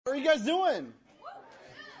How are you guys doing?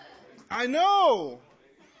 I know.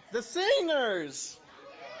 The singers.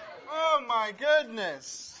 Oh my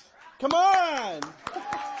goodness. Come on.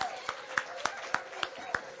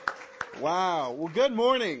 Wow. Well, good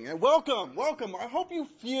morning and welcome. I hope you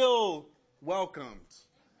feel welcomed.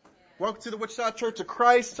 Welcome to the Wichita Church of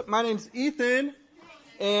Christ. My name's Ethan,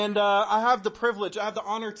 and I have the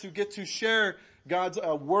honor to get to share God's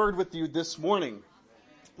word with you this morning.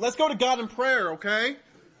 Let's go to God in prayer, okay?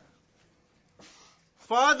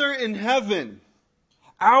 Father in heaven,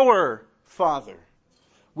 our Father,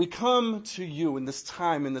 we come to you in this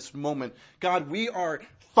time, in this moment. God, we are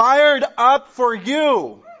fired up for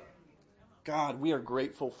you. God, we are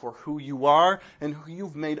grateful for who you are and who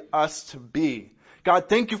you've made us to be. God,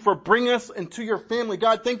 thank you for bringing us into your family.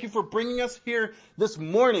 God, thank you for bringing us here this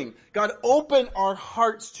morning. God, open our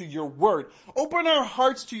hearts to your word. Open our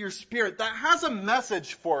hearts to your spirit that has a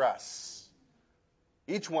message for us.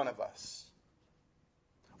 Each one of us.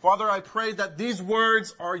 Father, I pray that these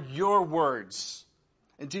words are your words.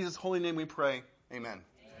 In Jesus' holy name we pray. Amen.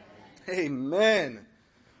 Amen.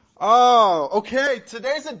 Oh, okay.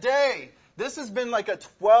 Today's a day. This has been like a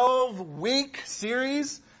 12-week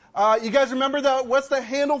series. You guys remember what's the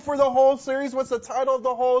handle for the whole series? What's the title of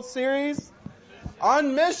the whole series?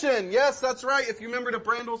 On Mission. Yes, that's right. If you remember the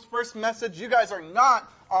Brandel's first message, you guys are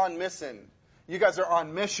not on mission. You guys are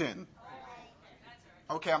on mission.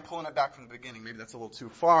 Okay, I'm pulling it back from the beginning. Maybe that's a little too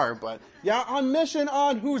far, but yeah, on mission.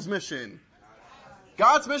 On whose mission?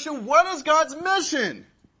 God's mission. What is God's mission?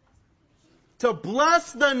 To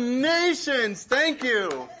bless the nations. Thank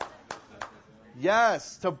you.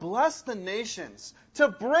 Yes, to bless the nations. To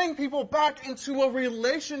bring people back into a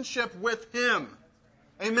relationship with Him.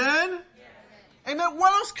 Amen? Amen.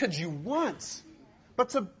 What else could you want but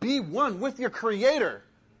to be one with your Creator?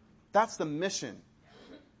 That's the mission.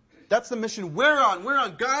 That's the mission we're on. We're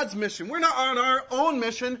on God's mission. We're not on our own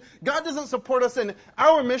mission. God doesn't support us in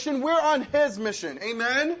our mission. We're on His mission.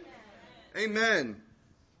 Amen? Amen.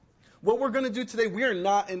 What we're going to do today, we are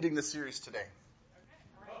not ending the series today.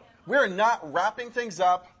 We are not wrapping things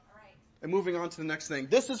up and moving on to the next thing.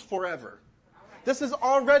 This is forever. This has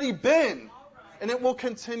already been, and it will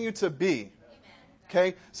continue to be.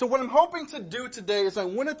 Okay? So what I'm hoping to do today is I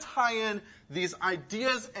want to tie in these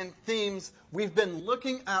ideas and themes we've been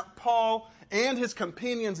looking at Paul and his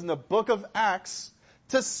companions in the book of Acts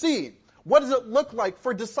to see what does it look like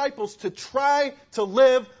for disciples to try to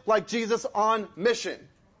live like Jesus on mission.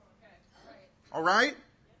 All right?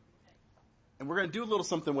 And we're going to do a little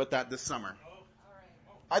something with that this summer.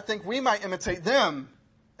 I think we might imitate them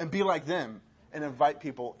and be like them and invite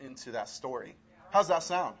people into that story. How's that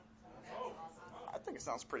sound? I think it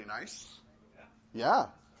sounds pretty nice. Yeah.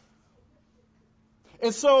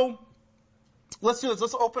 And so, let's do this.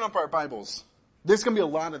 Let's open up our Bibles. There's going to be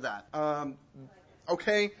a lot of that.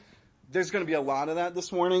 Okay? There's going to be a lot of that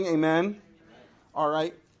this morning. Amen? All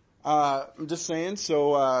right. I'm just saying.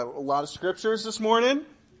 So, a lot of scriptures this morning.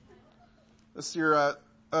 This is your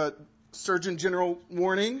Surgeon General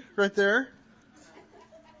warning right there.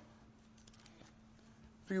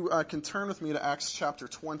 If you can turn with me to Acts chapter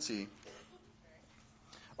 20.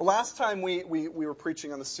 Last time we were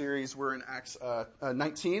preaching on the series, we're in Acts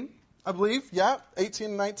 19, I believe. Yeah, 18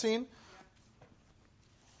 and 19.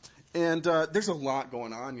 And there's a lot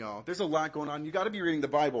going on, y'all. There's a lot going on. You got to be reading the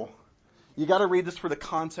Bible. You got to read this for the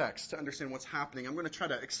context to understand what's happening. I'm going to try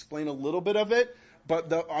to explain a little bit of it,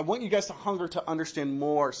 but I want you guys to hunger to understand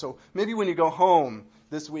more. So maybe when you go home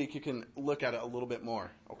this week, you can look at it a little bit more.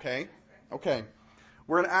 Okay? Okay.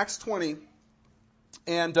 We're in Acts 20,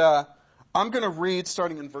 and I'm going to read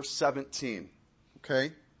starting in verse 17.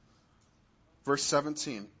 Okay? Verse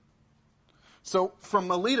 17. So from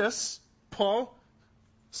Miletus, Paul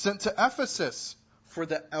sent to Ephesus for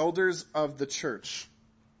the elders of the church.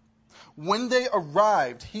 When they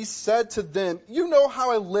arrived, he said to them, "You know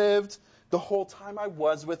how I lived the whole time I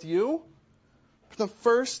was with you. From the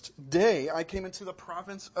first day I came into the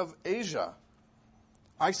province of Asia,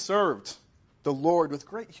 I served the Lord with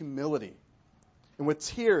great humility and with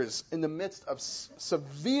tears in the midst of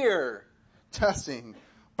severe testing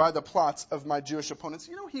by the plots of my Jewish opponents."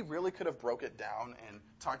 You know, he really could have broke it down and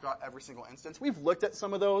talked about every single instance. We've looked at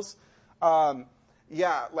some of those. Getting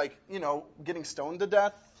stoned to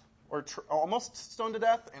death or almost stoned to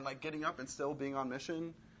death and like getting up and still being on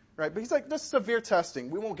mission. Right? But he's like, this severe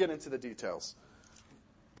testing. We won't get into the details.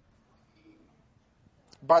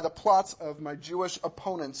 By the plots of my Jewish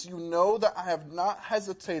opponents, you know that I have not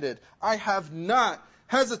hesitated. I have not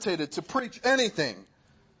hesitated to preach anything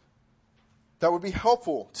that would be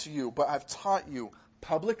helpful to you, but I've taught you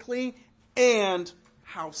publicly and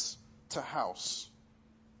house to house.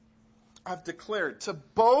 I've declared to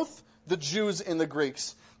both the Jews and the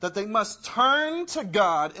Greeks that they must turn to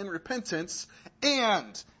God in repentance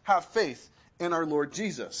and have faith in our Lord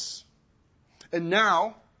Jesus. And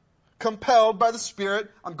now, compelled by the Spirit,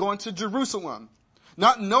 I'm going to Jerusalem,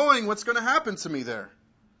 not knowing what's going to happen to me there.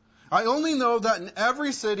 I only know that in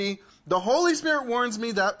every city, the Holy Spirit warns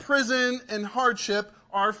me that prison and hardship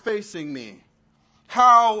are facing me.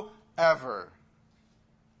 However,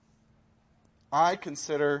 I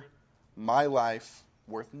consider my life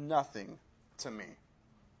worth nothing to me.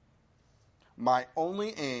 My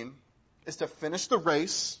only aim is to finish the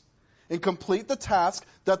race and complete the task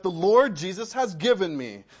that the Lord Jesus has given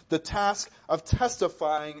me, the task of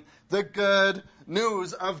testifying the good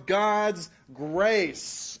news of God's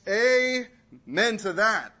grace. Amen to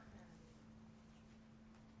that.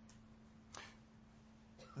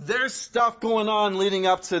 There's stuff going on leading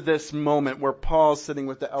up to this moment where Paul's sitting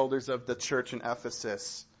with the elders of the church in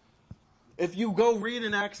Ephesus. If you go read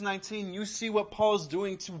in Acts 19, you see what Paul's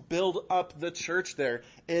doing to build up the church there.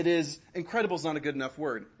 It is, incredible is not a good enough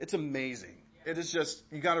word. It's amazing. It is just,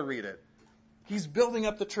 you gotta read it. He's building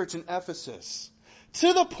up the church in Ephesus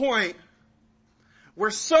to the point where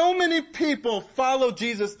so many people follow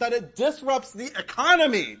Jesus that it disrupts the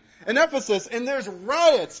economy in Ephesus, and there's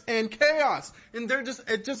riots and chaos, and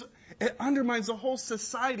it undermines the whole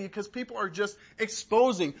society because people are just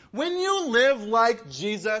exposing. When you live like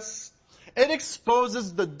Jesus, it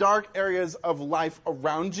exposes the dark areas of life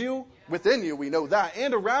around you, within you, we know that,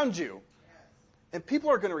 and around you. And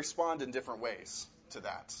people are going to respond in different ways to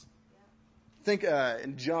that. I think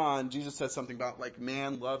in John, Jesus says something about like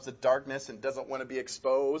man loves the darkness and doesn't want to be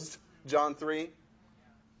exposed. John 3.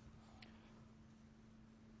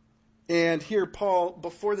 And here Paul,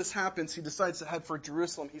 before this happens, he decides to head for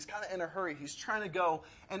Jerusalem. He's kind of in a hurry. He's trying to go.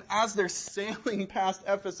 And as they're sailing past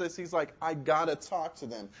Ephesus, he's like, I got to talk to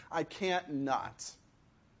them. I can't not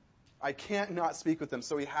speak with them.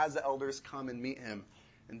 So he has the elders come and meet him.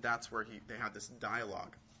 And that's where they have this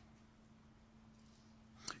dialogue.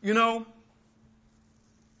 You know,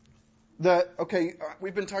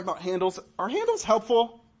 we've been talking about handles. Are handles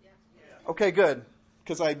helpful? Yeah. Okay, good.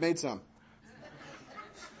 Because I made some.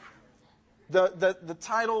 The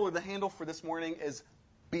title or the handle for this morning is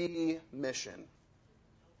Be Mission.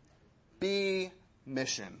 Be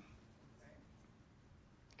Mission.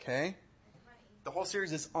 Okay? The whole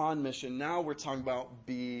series is on mission. Now we're talking about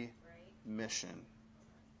Be Mission.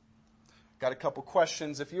 Got a couple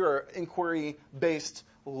questions. If you're an inquiry-based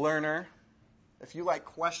learner, if you like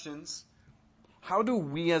questions, how do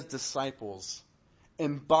we as disciples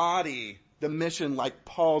embody the mission like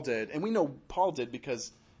Paul did? And we know Paul did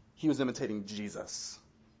because he was imitating Jesus.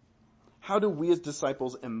 How do we as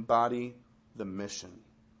disciples embody the mission?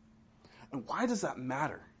 And why does that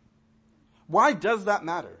matter? Why does that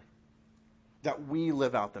matter? That we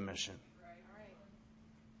live out the mission.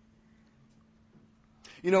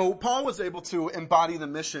 You know, Paul was able to embody the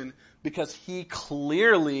mission because he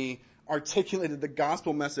clearly articulated the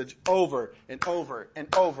gospel message over and over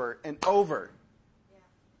and over and over.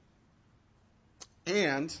 Yeah.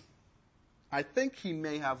 And I think he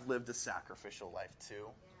may have lived a sacrificial life too.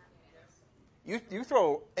 You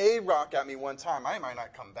throw a rock at me one time, I might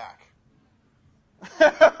not come back.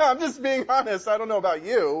 I'm just being honest. I don't know about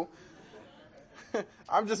you.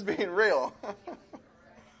 I'm just being real.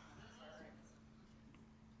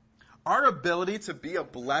 Our ability to be a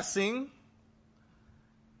blessing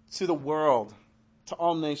to the world, to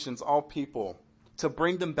all nations, all people, to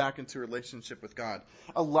bring them back into a relationship with God.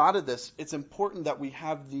 A lot of this, it's important that we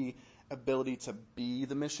have the ability to be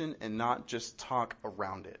the mission and not just talk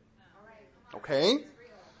around it. Okay?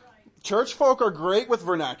 Church folk are great with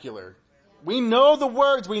vernacular. We know the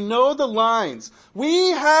words. We know the lines. We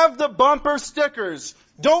have the bumper stickers.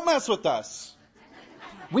 Don't mess with us.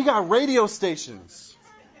 We got radio stations.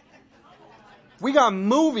 We got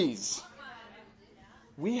movies.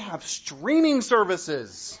 We have streaming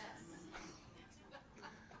services.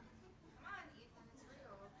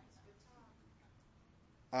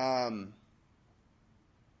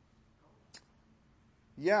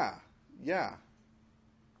 Yeah.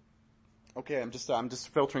 Okay, I'm just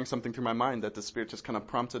filtering something through my mind that the Spirit just kind of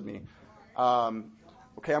prompted me.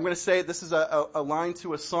 Okay, I'm going to say this is a line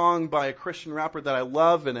to a song by a Christian rapper that I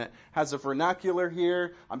love, and it has a vernacular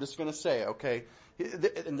here. I'm just going to say, okay,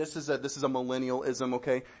 and this is a millennialism.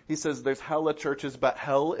 Okay, he says there's hella churches, but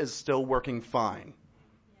hell is still working fine.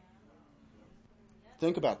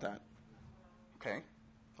 Think about that. Okay,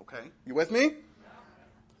 you with me?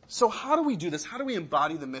 So how do we do this? How do we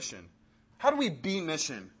embody the mission? How do we be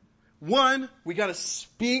mission? One, we got to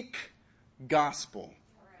speak gospel.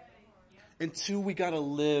 And two, we got to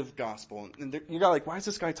live gospel. And you got like, why is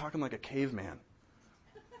this guy talking like a caveman?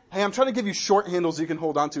 Hey, I'm trying to give you short handles you can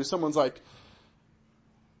hold on to. Someone's like,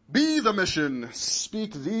 be the mission,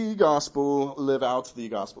 speak the gospel, live out the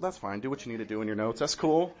gospel. That's fine. Do what you need to do in your notes. That's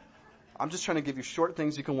cool. I'm just trying to give you short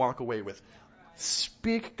things you can walk away with.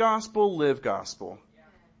 Speak gospel, live gospel.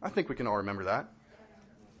 I think we can all remember that.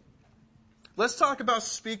 Let's talk about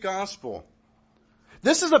speak gospel.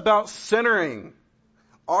 This is about centering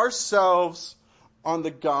ourselves on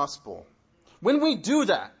the gospel. When we do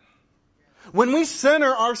that, when we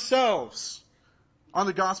center ourselves on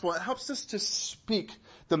the gospel, it helps us to speak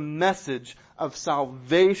the message of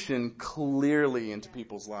salvation clearly into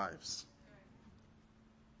people's lives.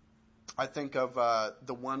 I think of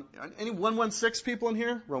any 116 people in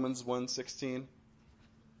here? Romans 1:16.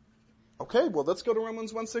 Okay, well, let's go to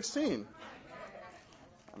Romans 1:16.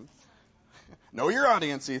 Know your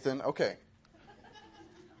audience, Ethan. Okay.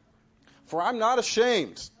 For I'm not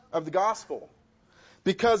ashamed of the gospel,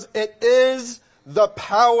 because it is the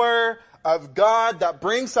power of God that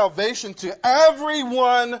brings salvation to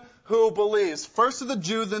everyone who believes. First to the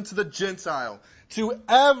Jew, then to the Gentile. To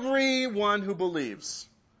everyone who believes.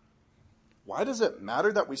 Why does it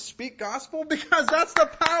matter that we speak gospel? Because that's the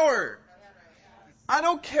power. I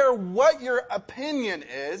don't care what your opinion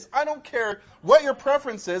is. I don't care what your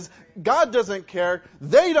preference is. God doesn't care.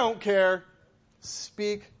 They don't care.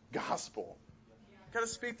 Speak gospel. You've got to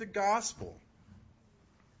speak the gospel.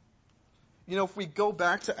 You know, if we go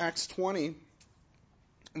back to Acts 20,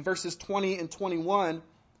 in verses 20 and 21,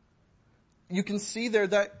 you can see there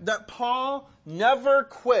that Paul never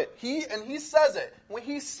quit. He says it. When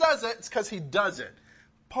he says it, it's because he does it.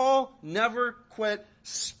 Paul never quit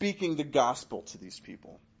speaking the gospel to these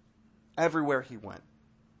people everywhere he went.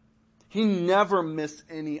 He never missed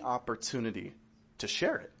any opportunity to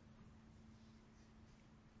share it.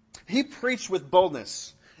 He preached with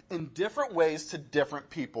boldness in different ways to different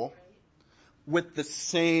people with the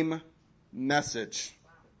same message.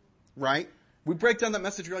 Right? We break down that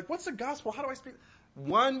message. You're like, what's the gospel? How do I speak?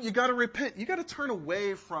 One, you got to repent. You got to turn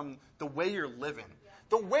away from the way you're living,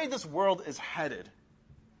 the way this world is headed.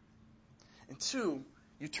 And two,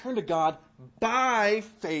 you turn to God by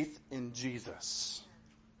faith in Jesus.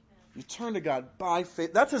 You turn to God by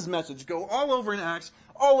faith. That's his message. Go all over in Acts,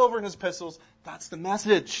 all over in his epistles. That's the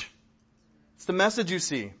message. It's the message you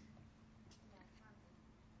see.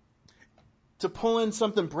 To pull in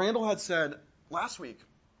something Brandel had said last week,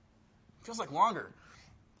 feels like longer.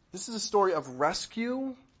 This is a story of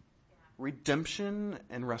rescue, redemption,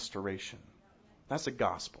 and restoration. That's the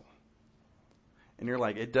gospel. And you're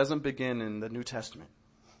like, it doesn't begin in the New Testament.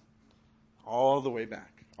 All the way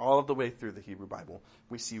back, all the way through the Hebrew Bible,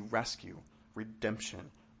 we see rescue,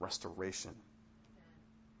 redemption, restoration.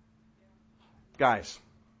 Guys,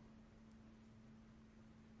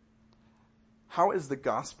 how is the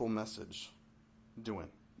gospel message doing,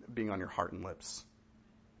 being on your heart and lips?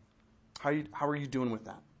 How are you doing with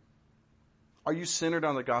that? Are you centered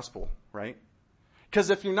on the gospel, right? Because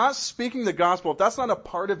if you're not speaking the gospel, if that's not a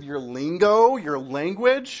part of your lingo, your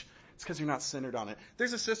language, it's because you're not centered on it.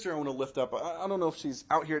 There's a sister I want to lift up. I don't know if she's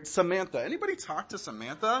out here. It's Samantha. Anybody talk to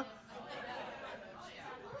Samantha?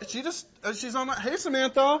 She's on my, hey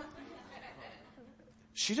Samantha.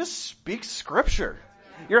 She just speaks scripture.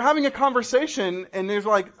 You're having a conversation and there's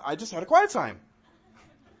like, I just had a quiet time.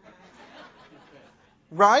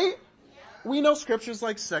 Right? We know scriptures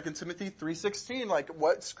like 2 Timothy 3:16, like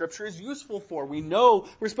what scripture is useful for. We know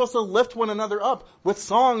we're supposed to lift one another up with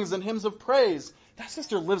songs and hymns of praise. That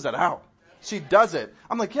sister lives that out. She does it.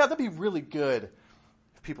 I'm like, yeah, that'd be really good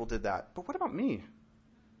if people did that. But what about me?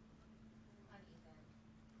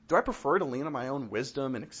 Do I prefer to lean on my own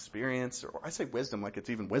wisdom and experience? Or I say wisdom like it's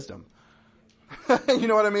even wisdom. You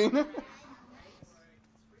know what I mean?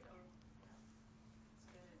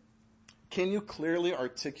 Can you clearly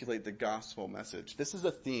articulate the gospel message? This is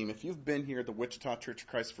a theme. If you've been here at the Wichita Church of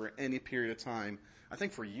Christ for any period of time, I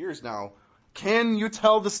think for years now, can you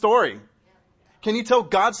tell the story? Can you tell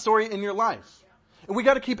God's story in your life? And we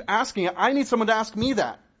got to keep asking it. I need someone to ask me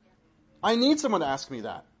that. I need someone to ask me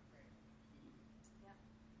that.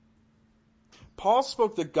 Paul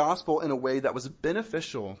spoke the gospel in a way that was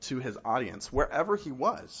beneficial to his audience, wherever he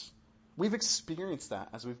was. We've experienced that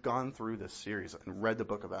as we've gone through this series and read the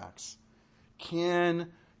book of Acts.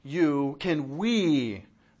 Can we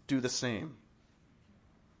do the same?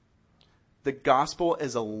 The gospel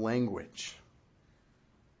is a language.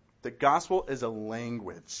 The gospel is a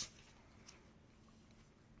language.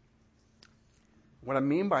 What I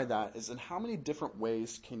mean by that is in how many different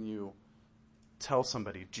ways can you tell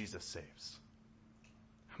somebody Jesus saves?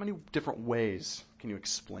 How many different ways can you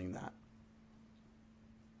explain that?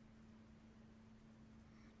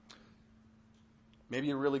 Maybe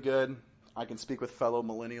you're really good. I can speak with fellow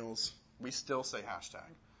millennials. We still say hashtag.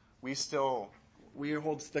 We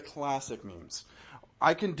hold the classic memes.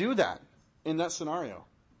 I can do that in that scenario.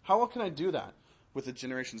 How well can I do that with the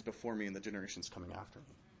generations before me and the generations coming after me?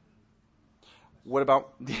 What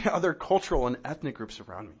about the other cultural and ethnic groups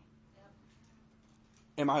around me?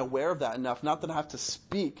 Am I aware of that enough? Not that I have to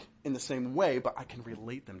speak in the same way, but I can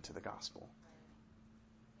relate them to the gospel.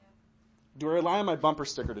 Do I rely on my bumper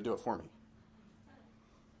sticker to do it for me?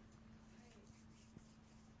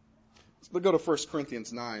 Let's go to 1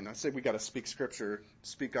 Corinthians 9. I say we got to speak scripture,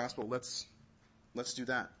 speak gospel. Let's do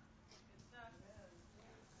that.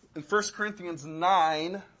 In 1 Corinthians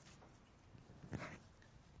 9,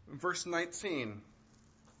 verse 19,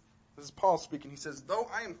 this is Paul speaking. He says, though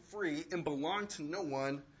I am free and belong to no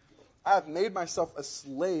one, I have made myself a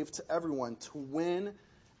slave to everyone to win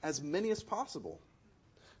as many as possible.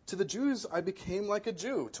 To the Jews, I became like a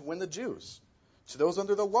Jew to win the Jews. To those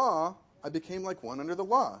under the law, I became like one under the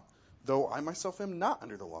law, though I myself am not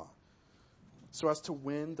under the law, so as to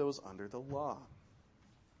win those under the law.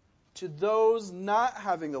 To those not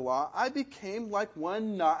having the law, I became like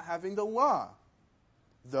one not having the law,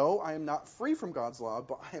 though I am not free from God's law,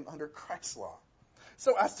 but I am under Christ's law,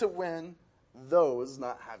 so as to win those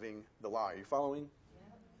not having the law. Are you following?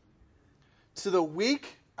 Yeah. To the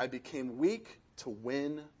weak, I became weak to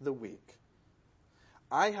win the weak.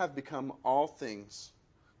 I have become all things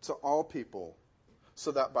to all people,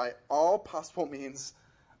 so that by all possible means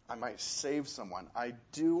I might save someone. I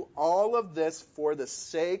do all of this for the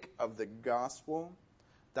sake of the gospel,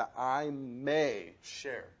 that I may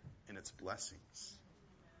share in its blessings.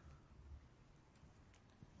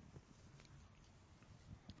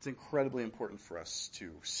 It's incredibly important for us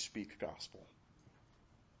to speak gospel,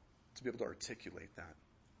 to be able to articulate that.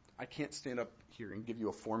 I can't stand up here and give you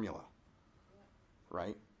a formula,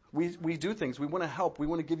 right? We do things. We want to help. We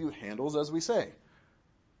want to give you handles, as we say.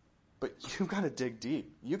 But you've got to dig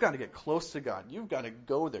deep. You've got to get close to God. You've got to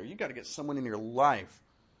go there. You've got to get someone in your life.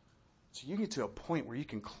 So you get to a point where you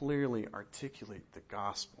can clearly articulate the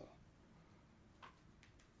gospel.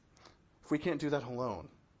 If we can't do that alone,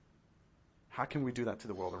 how can we do that to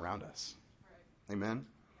the world around us? Amen?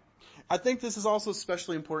 I think this is also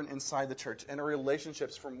especially important inside the church and our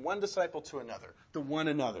relationships from one disciple to another, the one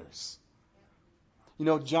another's. You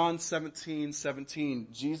know, John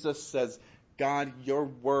 17:17, Jesus says, God, your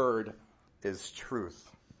word is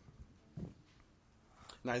truth.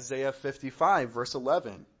 In Isaiah 55, verse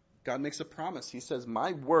 11, God makes a promise. He says,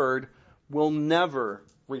 my word will never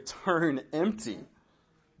return empty.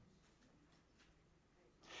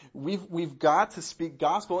 We've got to speak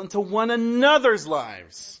gospel into one another's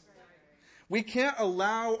lives. We can't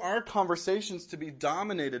allow our conversations to be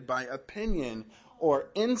dominated by opinion or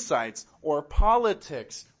insights or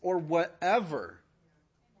politics or whatever.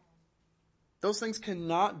 Those things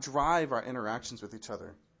cannot drive our interactions with each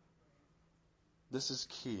other. This is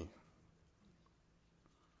key.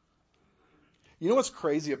 You know what's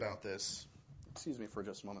crazy about this? Excuse me for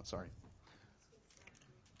just a moment, sorry.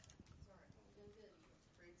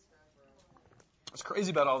 What's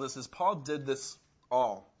crazy about all this is Paul did this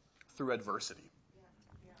all through adversity.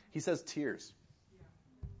 He says tears,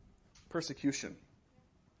 persecution.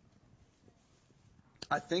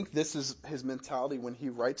 I think this is his mentality when he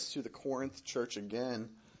writes to the Corinth church again.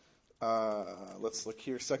 Let's look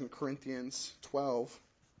here, 2 Corinthians 12,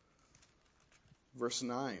 verse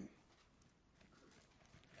 9.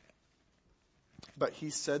 But he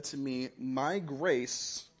said to me, my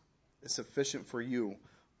grace is sufficient for you,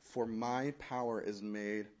 for my power is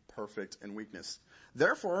made perfect in weakness.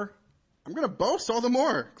 Therefore, I'm going to boast all the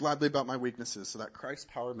more gladly about my weaknesses, so that Christ's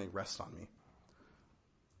power may rest on me.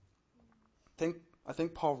 I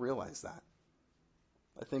think Paul realized that.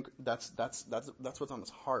 I think that's what's on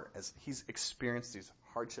his heart as he's experienced these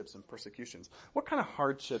hardships and persecutions. What kind of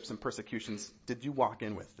hardships and persecutions did you walk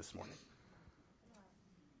in with this morning?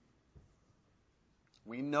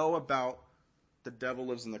 We know about the devil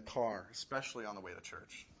lives in the car, especially on the way to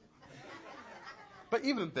church. But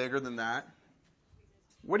even bigger than that,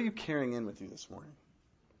 what are you carrying in with you this morning?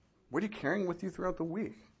 What are you carrying with you throughout the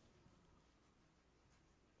week?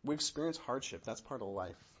 We experience hardship. That's part of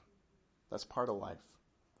life. That's part of life.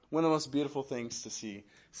 One of the most beautiful things to see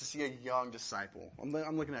is to see a young disciple.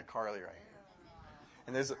 I'm looking at Carly right here.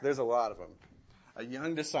 And there's a lot of them. A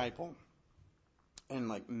young disciple.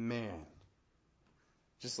 And man,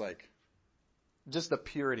 just the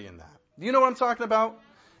purity in that. Do you know what I'm talking about?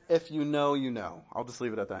 If you know, you know. I'll just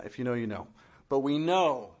leave it at that. If you know, you know. But we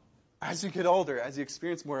know, as you get older, as you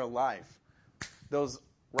experience more of life, those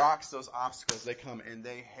rocks, those obstacles, they come and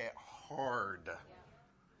they hit hard.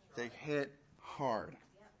 They hit hard.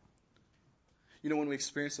 You know, when we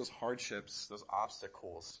experience those hardships, those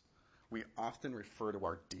obstacles, we often refer to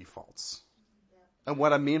our defaults. And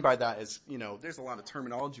what I mean by that is, you know, there's a lot of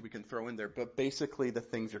terminology we can throw in there, but basically the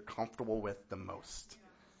things you're comfortable with the most,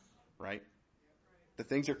 right? The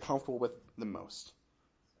things you're comfortable with the most.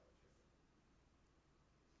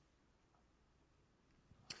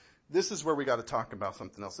 This is where we got to talk about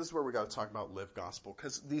something else. This is where we got to talk about live gospel,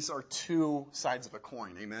 because these are two sides of a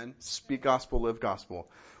coin. Amen? Speak gospel, live gospel.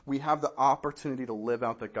 We have the opportunity to live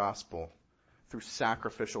out the gospel through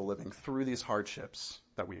sacrificial living, through these hardships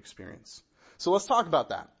that we experience. So let's talk about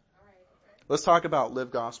that. Let's talk about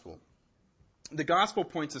live gospel. The gospel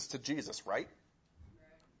points us to Jesus, right?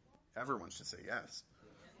 Everyone should say yes.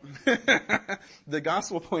 The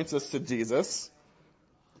gospel points us to Jesus.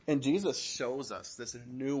 And Jesus shows us this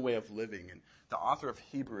new way of living. And the author of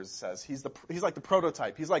Hebrews says he's like the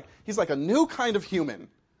prototype. He's like a new kind of human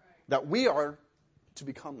that we are to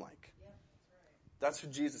become like. That's who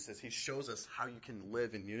Jesus is. He shows us how you can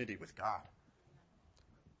live in unity with God.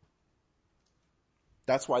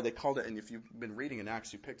 That's why they called it, and if you've been reading in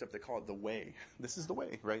Acts, you picked up, they call it the way. This is the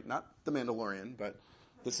way, right? Not the Mandalorian, but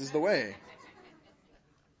this is the way.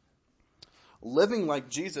 Living like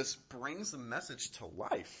Jesus brings the message to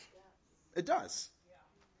life. It does.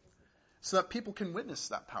 So that people can witness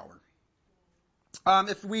that power.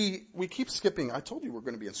 If we keep skipping, I told you we're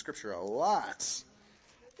going to be in Scripture a lot.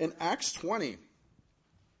 In Acts 20,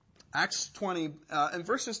 in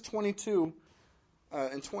verses 22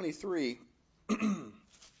 and 23,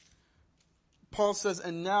 Paul says,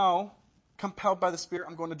 and now, compelled by the Spirit,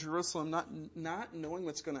 I'm going to Jerusalem, not knowing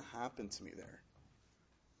what's going to happen to me there.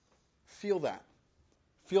 Feel that.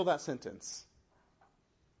 Feel that sentence.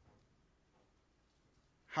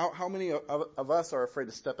 How many of us are afraid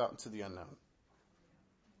to step out into the unknown?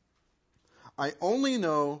 I only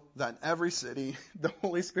know that in every city, the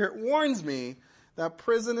Holy Spirit warns me that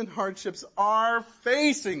prison and hardships are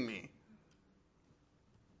facing me.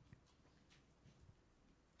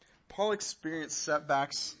 Paul experienced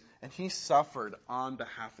setbacks, and he suffered on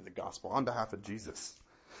behalf of the gospel, on behalf of Jesus.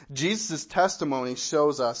 Jesus' testimony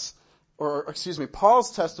shows us,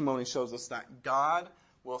 Paul's testimony shows us that God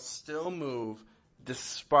will still move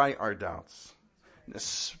despite our doubts,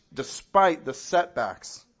 despite the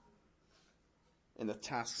setbacks and the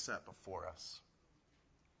tasks set before us.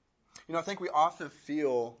 You know, I think we often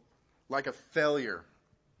feel like a failure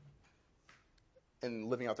in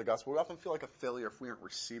living out the gospel. We often feel like a failure if we aren't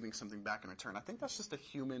receiving something back in return. I think that's just a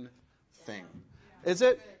human thing. Is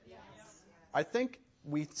it? I think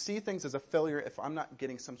we see things as a failure if I'm not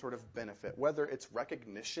getting some sort of benefit, whether it's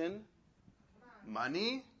recognition,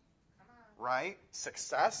 money, right?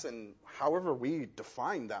 Success, and however we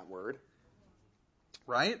define that word,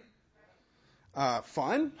 right?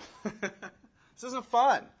 Fun? This isn't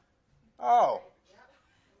fun. Oh.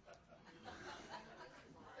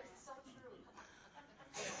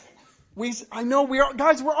 I know we are,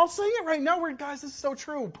 guys, we're all saying it right now. Guys, this is so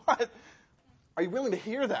true, but are you willing to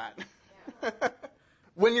hear that?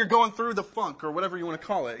 When you're going through the funk or whatever you want to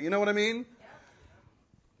call it, you know what I mean?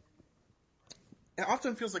 It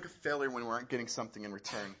often feels like a failure when we aren't getting something in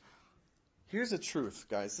return. Here's the truth,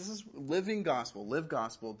 guys. This is living gospel, live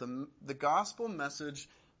gospel. The gospel message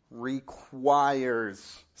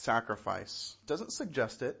requires sacrifice. Doesn't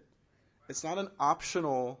suggest it. It's not an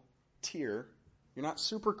optional tier. You're not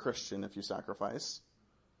super Christian if you sacrifice.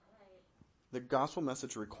 The gospel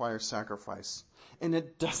message requires sacrifice. And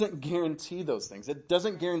it doesn't guarantee those things. It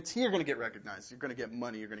doesn't guarantee you're going to get recognized. You're going to get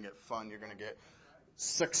money. You're going to get fun. You're going to get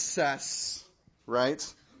success. Right?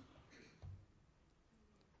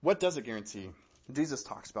 What does it guarantee? Jesus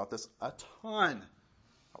talks about this a ton.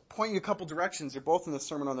 I'll point you a couple directions. You're both in the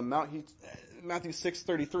Sermon on the Mount. Matthew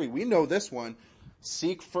 6:33. We know this one.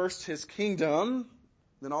 Seek first his kingdom,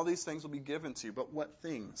 then all these things will be given to you. But what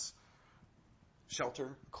things? Shelter,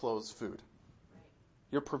 clothes, food.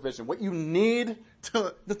 Your provision. What you need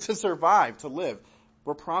to survive, to live.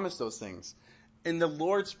 We're promised those things. In the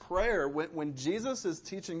Lord's Prayer, when Jesus is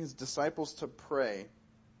teaching his disciples to pray,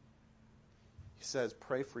 he says,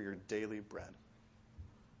 pray for your daily bread.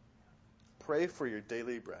 Pray for your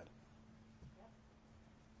daily bread.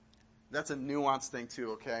 That's a nuanced thing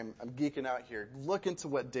too, okay? I'm geeking out here. Look into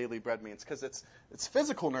what daily bread means, because it's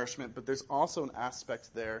physical nourishment, but there's also an aspect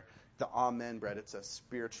there, the Amen bread. It's a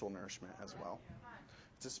spiritual nourishment as well.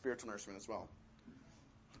 It's a spiritual nourishment as well.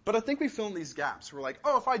 But I think we fill in these gaps. We're like,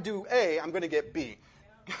 oh, if I do A, I'm going to get B.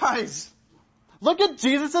 Guys, look at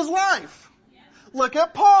Jesus' life. Look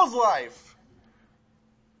at Paul's life.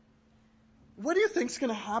 What do you think is going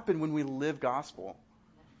to happen when we live gospel?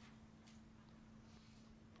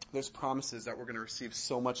 There's promises that we're going to receive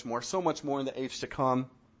so much more in the age to come,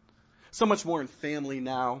 so much more in family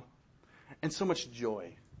now, and so much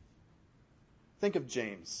joy. Think of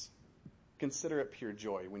James. Consider it pure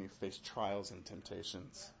joy when you face trials and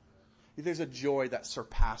temptations. There's a joy that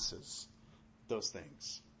surpasses those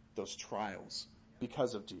things, those trials,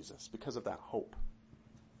 because of Jesus, because of that hope.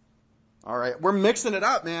 All right, we're mixing it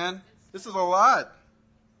up, man. This is a lot.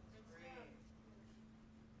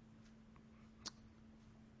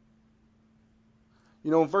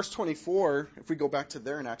 In verse 24, if we go back to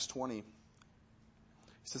there in Acts 20, he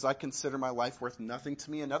says, I consider my life worth nothing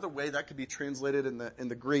to me. Another way that could be translated in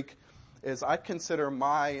the Greek is, I consider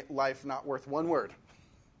my life not worth one word.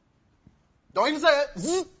 Don't even say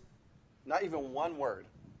it. Not even one word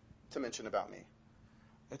to mention about me.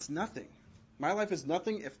 It's nothing. My life is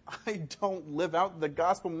nothing if I don't live out the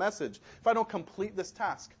gospel message, if I don't complete this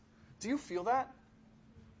task. Do you feel that?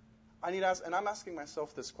 I need to ask, and I'm asking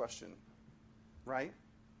myself this question, right?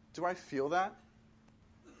 Do I feel that?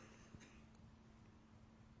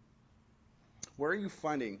 Where are you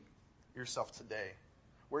finding yourself today?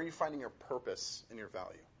 Where are you finding your purpose and your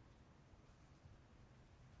value?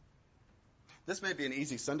 This may be an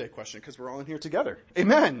easy Sunday question because we're all in here together.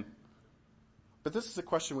 Amen. But this is a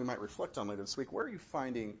question we might reflect on later this week. Where are you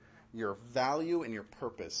finding your value and your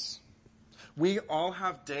purpose? We all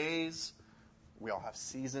have days. We all have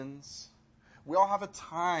seasons. We all have a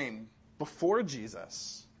time before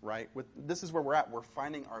Jesus, right? This is where we're at. We're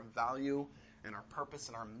finding our value and our purpose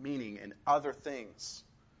and our meaning in other things.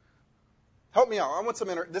 Help me out. I want some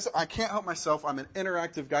I can't help myself. I'm an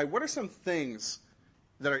interactive guy. What are some things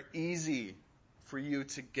that are easy for you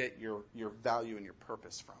to get your value and your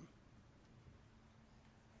purpose from?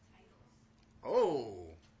 Oh,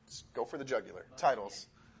 just go for the jugular. Titles.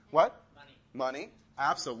 What? Money.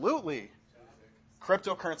 Absolutely.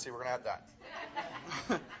 Cryptocurrency. We're going to add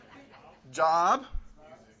that. Job.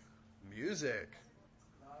 Music.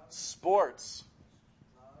 Sports.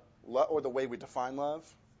 Or the way we define love.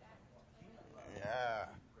 Yeah.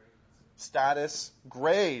 Status.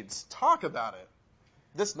 Grades. Talk about it.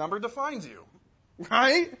 This number defines you.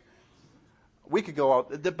 Right? We could go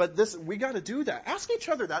out, but we got to do that. Ask each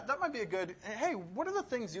other that. That might be a good, hey, what are the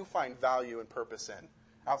things you find value and purpose in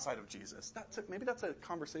outside of Jesus? Maybe that's a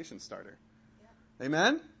conversation starter. Yeah.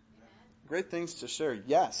 Amen? Great things to share.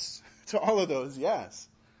 Yes. To all of those, yes.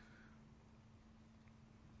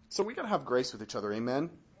 So we got to have grace with each other. Amen?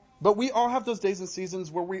 But we all have those days and seasons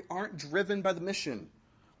where we aren't driven by the mission.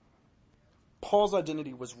 Paul's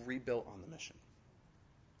identity was rebuilt on the mission.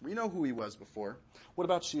 We know who he was before. What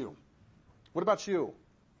about you? What about you?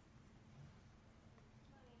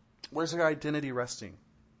 Where's your identity resting?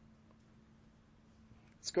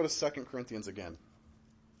 Let's go to 2 Corinthians again.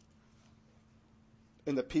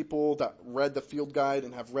 And the people that read the field guide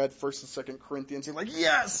and have read 1st and 2nd Corinthians, you're like,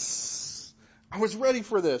 yes! I was ready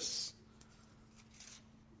for this.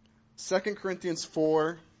 2 Corinthians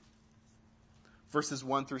 4, verses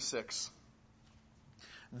 1 through 6.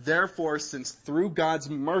 Therefore, since through God's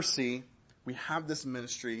mercy we have this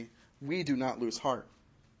ministry, we do not lose heart.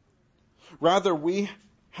 Rather, we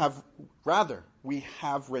have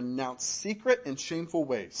renounced secret and shameful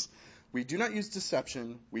ways. We do not use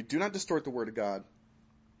deception. We do not distort the word of God.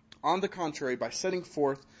 On the contrary, by setting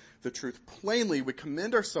forth the truth plainly, we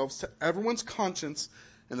commend ourselves to everyone's conscience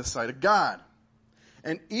in the sight of God.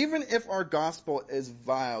 And even if our gospel is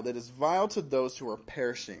vile, it is vile to those who are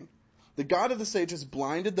perishing. The God of this age has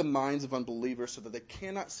blinded the minds of unbelievers so that they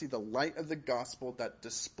cannot see the light of the gospel that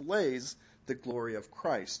displays the glory of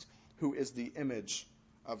Christ, who is the image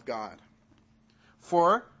of God.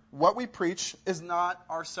 For what we preach is not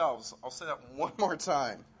ourselves. I'll say that one more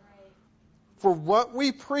time. For what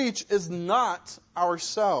we preach is not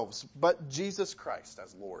ourselves, but Jesus Christ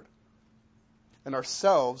as Lord, and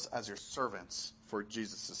ourselves as your servants for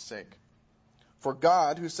Jesus' sake. For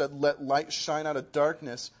God, who said, "Let light shine out of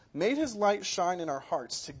darkness," made his light shine in our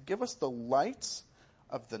hearts to give us the light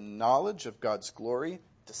of the knowledge of God's glory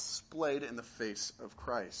displayed in the face of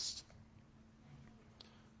Christ.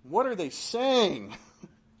 What are they saying?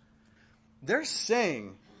 They're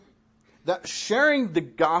saying that sharing the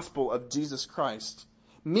gospel of Jesus Christ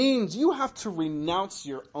means you have to renounce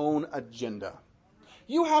your own agenda.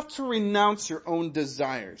 You have to renounce your own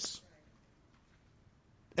desires.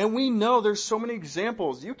 And we know there's so many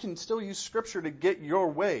examples. You can still use Scripture to get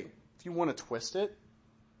your way if you want to twist it.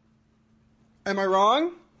 Am I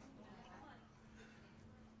wrong?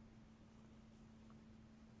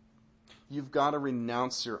 You've got to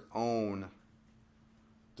renounce your own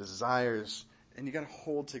desires, and you got to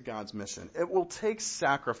hold to God's mission. It will take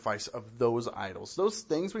sacrifice of those idols. Those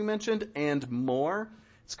things we mentioned and more,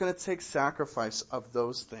 It's going to take sacrifice of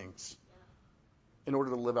those things in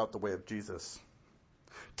order to live out the way of Jesus.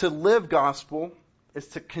 To live gospel is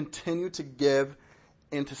to continue to give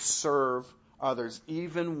and to serve others,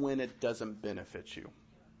 even when it doesn't benefit you.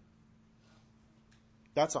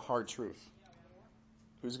 That's a hard truth.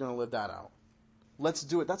 Who's going to live that out? Let's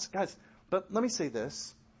do it. Guys, but let me say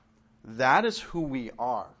this. That is who we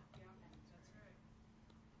are.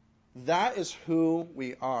 That is who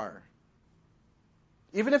we are.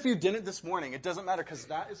 Even if you didn't this morning, it doesn't matter because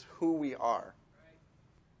that is who we are.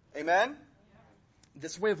 Amen?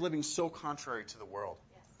 This way of living is so contrary to the world.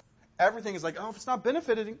 Everything is like, oh, if it's not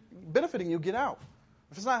benefiting you, get out.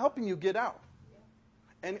 If it's not helping you, get out.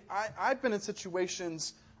 And I've been in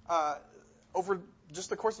situations over just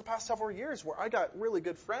the course of the past several years where I got really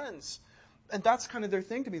good friends. And that's kind of their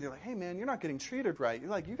thing to me. They're like, hey, man, you're not getting treated right.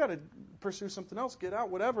 You're like, you got to pursue something else, get out,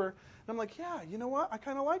 whatever. And I'm like, yeah, you know what? I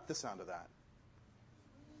kind of like the sound of that.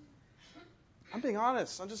 I'm being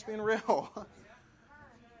honest. I'm just being real.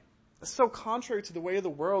 It's so contrary to the way of the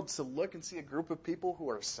world to look and see a group of people who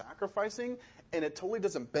are sacrificing and it totally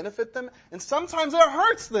doesn't benefit them. And sometimes it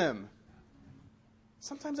hurts them.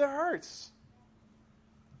 Sometimes it hurts.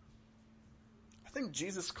 I think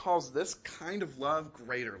Jesus calls this kind of love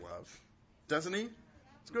greater love. Doesn't he?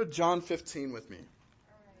 Let's go to John 15 with me.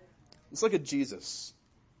 Let's look at Jesus.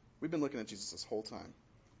 We've been looking at Jesus this whole time.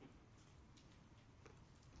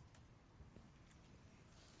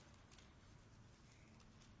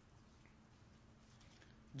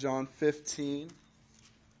 John 15,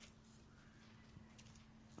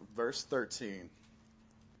 verse 13.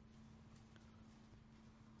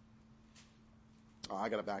 Oh, I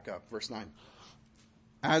got to back up. Verse 9.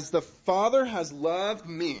 As the Father has loved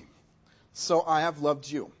me, so I have loved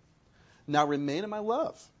you. Now remain in my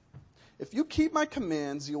love. If you keep my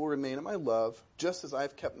commands, you will remain in my love, just as I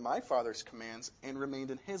have kept my Father's commands and remained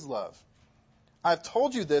in his love. I have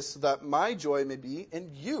told you this so that my joy may be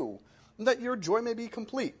in you, and that your joy may be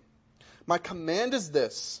complete. My command is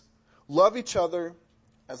this: love each other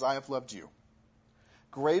as I have loved you.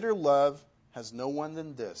 Greater love has no one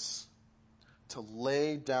than this, to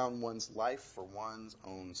lay down one's life for one's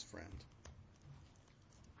own friend.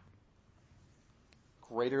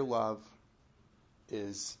 Greater love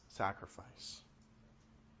is sacrifice.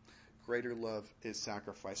 Greater love is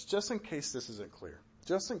sacrifice. Just in case this isn't clear,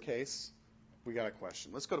 just in case we got a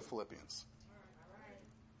question, let's go to Philippians.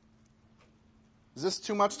 Is this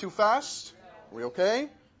too much too fast? Are we okay?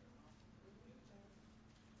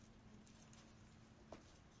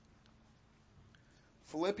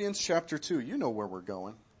 Philippians chapter 2. You know where we're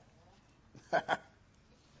going.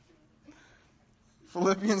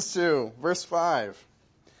 Philippians 2, verse 5.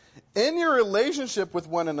 In your relationship with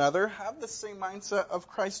one another, have the same mindset of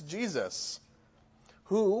Christ Jesus,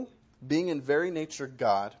 who, being in very nature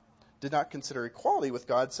God, did not consider equality with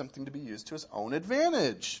God something to be used to his own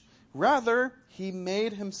advantage. Rather, he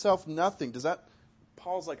made himself nothing.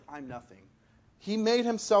 Paul's like, I'm nothing. He made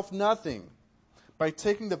himself nothing by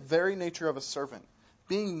taking the very nature of a servant,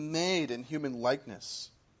 being made in human likeness.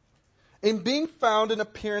 In being found in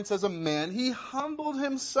appearance as a man, he humbled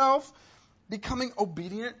himself, becoming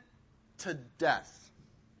obedient to death.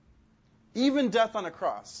 Even death on a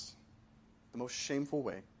cross. The most shameful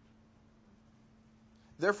way.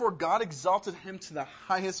 Therefore, God exalted him to the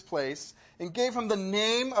highest place and gave him the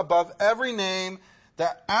name above every name,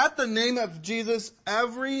 that at the name of Jesus,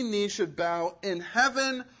 every knee should bow in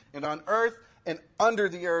heaven and on earth and under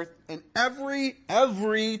the earth, and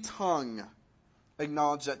every tongue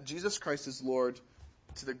acknowledge that Jesus Christ is Lord,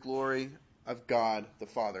 to the glory of God the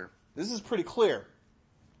Father. This is pretty clear.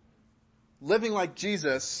 Living like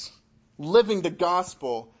Jesus, living the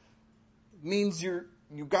gospel, means you're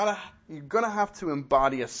going to have to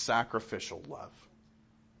embody a sacrificial love.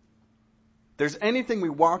 There's anything we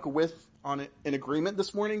walk with on it in agreement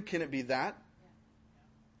this morning, can it be that?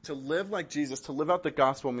 To live like Jesus, to live out the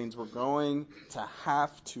gospel, means we're going to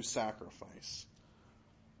have to sacrifice.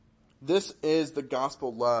 This is the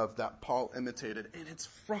gospel love that Paul imitated, and it's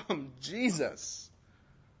from Jesus.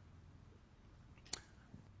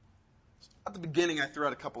 At the beginning, I threw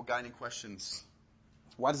out a couple guiding questions.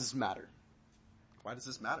 Why does this matter? Why does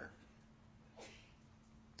this matter?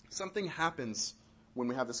 Something happens when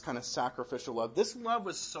we have this kind of sacrificial love. This love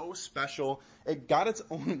was so special, it got its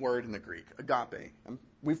own word in the Greek, agape. And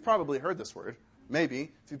we've probably heard this word. Maybe,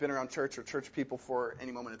 if you've been around church or church people for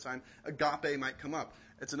any moment in time, agape might come up.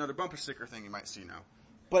 It's another bumper sticker thing you might see now.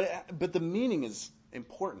 But the meaning is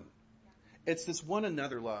important. It's this one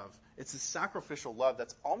another love. It's this sacrificial love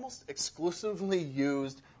that's almost exclusively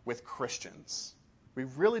used with Christians. We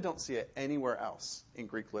really don't see it anywhere else in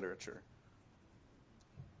Greek literature.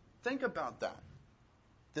 Think about that.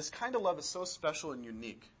 This kind of love is so special and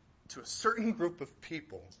unique to a certain group of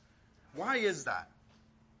people. Why is that?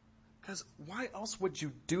 Because why else would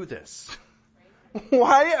you do this?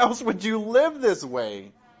 Why else would you live this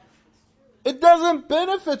way? It doesn't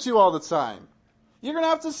benefit you all the time. You're going to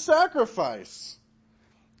have to sacrifice.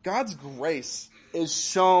 God's grace is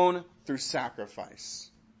shown through sacrifice.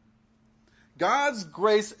 God's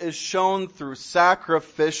grace is shown through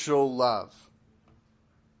sacrificial love.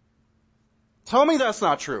 Tell me that's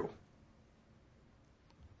not true.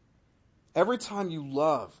 Every time you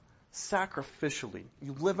love sacrificially,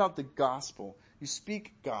 you live out the gospel, you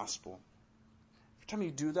speak gospel. Every time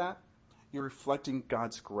you do that, you're reflecting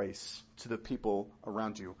God's grace to the people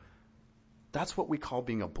around you. That's what we call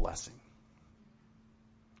being a blessing.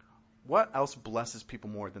 What else blesses people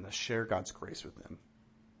more than to share God's grace with them?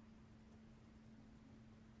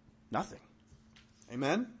 Nothing.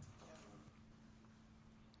 Amen?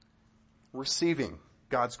 Receiving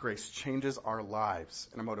God's grace changes our lives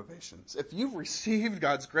and our motivations. If you've received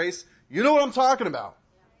God's grace, you know what I'm talking about.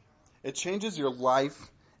 It changes your life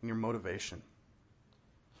and your motivation.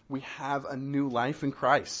 We have a new life in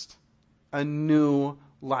Christ. A new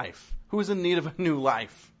life. Who is in need of a new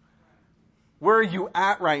life? Where are you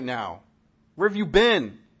at right now? Where have you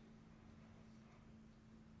been?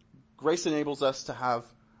 Grace enables us to have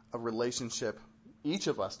a relationship, each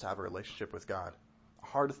of us to have a relationship with God. A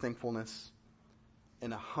heart of thankfulness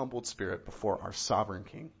and a humbled spirit before our sovereign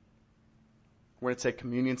King. We're going to take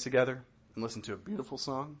communion together and listen to a beautiful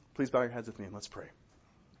song. Please bow your heads with me and let's pray.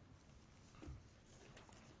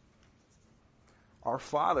 Our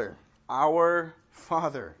Father,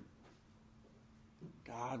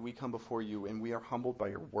 God, we come before you and we are humbled by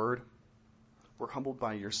your word. We're humbled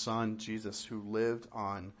by your Son, Jesus, who lived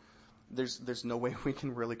on. There's no way we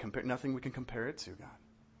can really compare, nothing we can compare it to, God.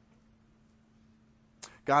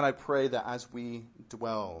 God, I pray that as we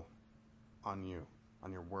dwell on you,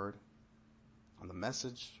 on your word, on the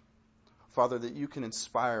message, Father, that you can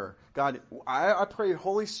inspire. God, I pray,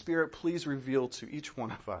 Holy Spirit, please reveal to each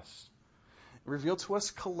one of us, reveal to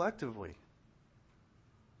us collectively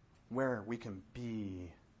where we can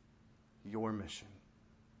be your mission.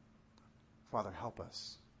 Father, help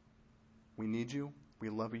us. We need you. We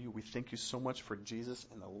love you. We thank you so much for Jesus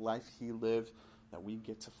and the life he lived that we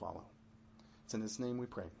get to follow. It's in his name we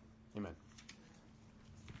pray. Amen.